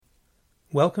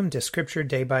Welcome to Scripture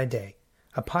Day by Day,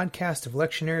 a podcast of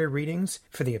lectionary readings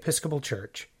for the Episcopal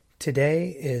Church. Today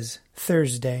is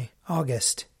Thursday,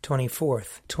 August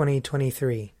 24th,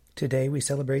 2023. Today we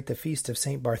celebrate the feast of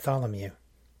St. Bartholomew.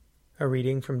 A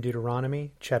reading from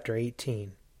Deuteronomy chapter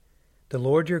 18. The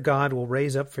Lord your God will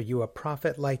raise up for you a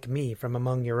prophet like me from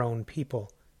among your own people.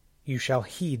 You shall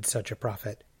heed such a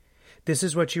prophet. This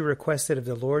is what you requested of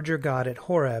the Lord your God at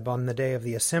Horeb on the day of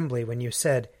the assembly when you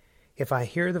said, If I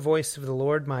hear the voice of the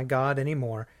Lord my God any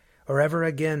more, or ever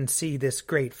again see this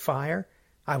great fire,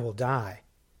 I will die.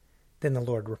 Then the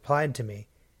Lord replied to me,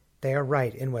 They are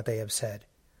right in what they have said.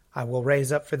 I will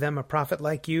raise up for them a prophet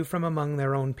like you from among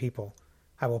their own people.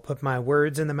 I will put my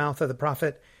words in the mouth of the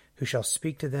prophet, who shall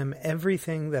speak to them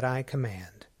everything that I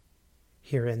command.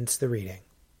 Here ends the reading.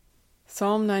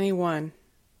 Psalm 91.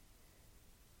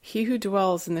 He who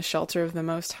dwells in the shelter of the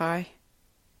Most High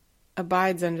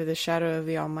abides under the shadow of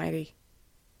the Almighty.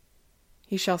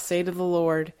 He shall say to the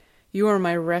Lord, You are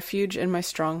my refuge and my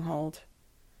stronghold,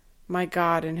 my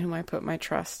God in whom I put my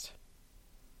trust.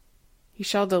 He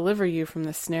shall deliver you from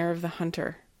the snare of the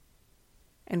hunter,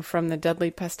 and from the deadly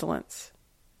pestilence.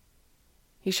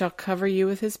 He shall cover you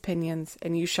with his pinions,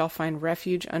 and you shall find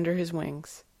refuge under his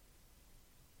wings.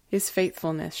 His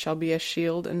faithfulness shall be a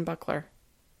shield and buckler.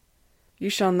 You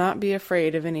shall not be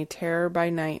afraid of any terror by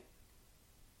night,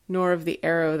 nor of the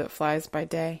arrow that flies by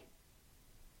day,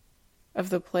 of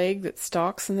the plague that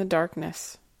stalks in the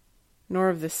darkness, nor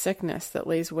of the sickness that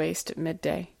lays waste at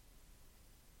midday.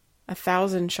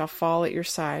 1,000 shall fall at your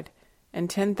side, and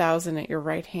 10,000 at your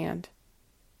right hand,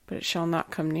 but it shall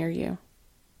not come near you.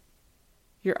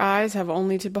 Your eyes have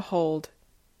only to behold,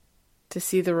 to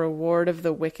see the reward of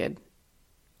the wicked,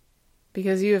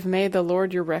 because you have made the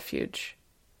Lord your refuge,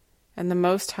 and the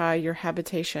Most High your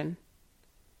habitation.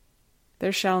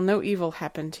 There shall no evil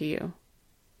happen to you,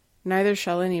 neither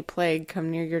shall any plague come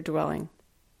near your dwelling.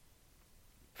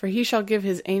 For he shall give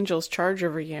his angels charge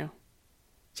over you,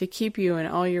 to keep you in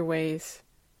all your ways.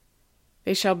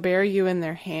 They shall bear you in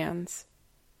their hands,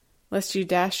 lest you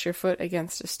dash your foot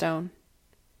against a stone.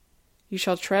 You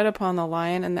shall tread upon the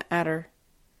lion and the adder.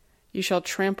 You shall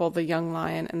trample the young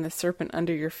lion and the serpent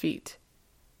under your feet.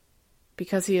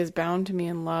 Because he is bound to me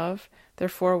in love,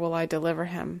 therefore will I deliver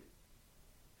him.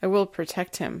 I will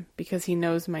protect him, because he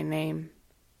knows my name.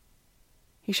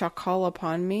 He shall call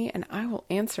upon me, and I will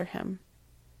answer him.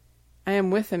 I am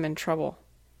with him in trouble.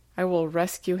 I will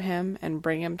rescue him and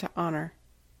bring him to honor.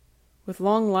 With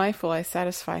long life will I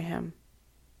satisfy him,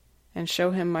 and show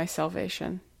him my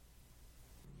salvation.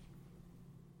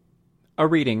 A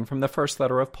reading from the first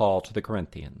letter of Paul to the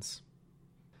Corinthians.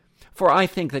 For I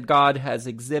think that God has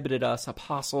exhibited us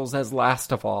apostles as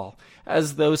last of all,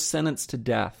 as those sentenced to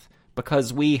death,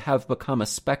 because we have become a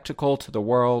spectacle to the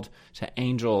world, to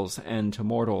angels, and to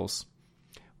mortals.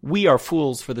 We are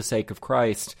fools for the sake of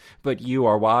Christ, but you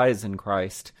are wise in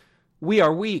Christ. We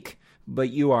are weak, but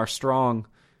you are strong.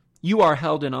 You are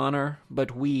held in honor,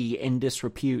 but we in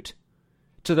disrepute.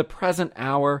 To the present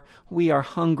hour we are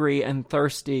hungry and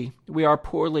thirsty. We are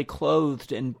poorly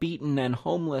clothed and beaten and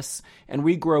homeless, and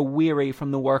we grow weary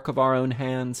from the work of our own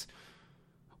hands.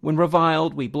 When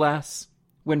reviled we bless.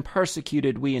 When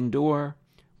persecuted we endure.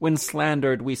 When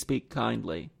slandered we speak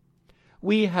kindly.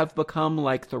 We have become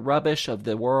like the rubbish of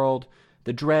the world,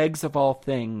 the dregs of all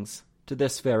things, to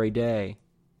this very day.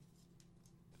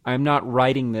 I am not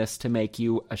writing this to make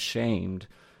you ashamed,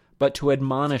 but to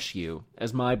admonish you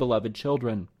as my beloved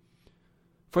children.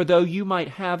 For though you might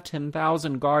have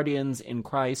 10,000 guardians in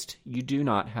Christ, you do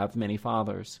not have many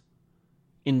fathers.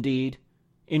 Indeed,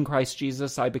 in Christ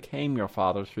Jesus I became your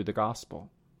father through the gospel.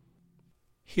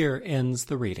 Here ends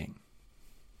the reading.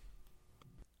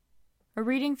 A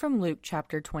reading from Luke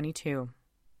chapter 22.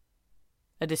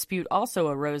 A dispute also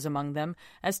arose among them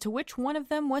as to which one of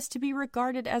them was to be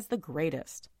regarded as the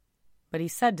greatest. But he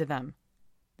said to them,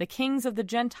 The kings of the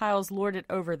Gentiles lord it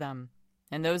over them,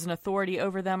 and those in authority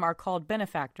over them are called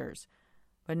benefactors.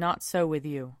 But not so with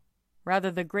you. Rather,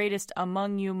 the greatest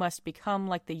among you must become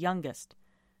like the youngest,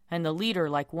 and the leader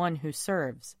like one who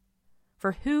serves.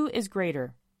 For who is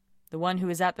greater, the one who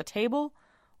is at the table,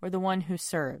 or the one who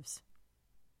serves?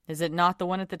 Is it not the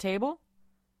one at the table?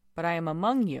 But I am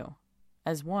among you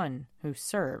as one who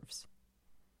serves.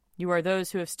 You are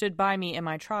those who have stood by me in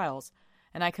my trials,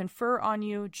 and I confer on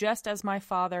you just as my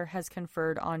Father has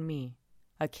conferred on me,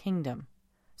 a kingdom,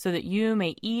 so that you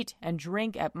may eat and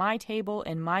drink at my table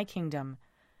in my kingdom,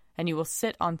 and you will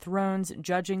sit on thrones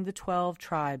judging the 12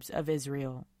 tribes of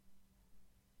Israel.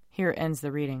 Here ends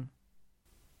the reading.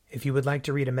 If you would like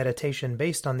to read a meditation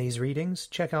based on these readings,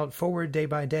 check out Forward Day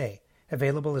by Day,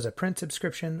 available as a print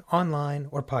subscription, online,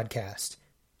 or podcast.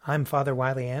 I'm Father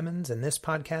Wiley Ammons, and this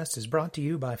podcast is brought to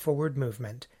you by Forward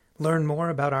Movement. Learn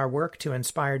more about our work to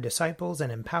inspire disciples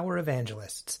and empower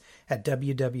evangelists at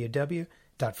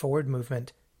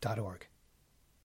www.forwardmovement.org.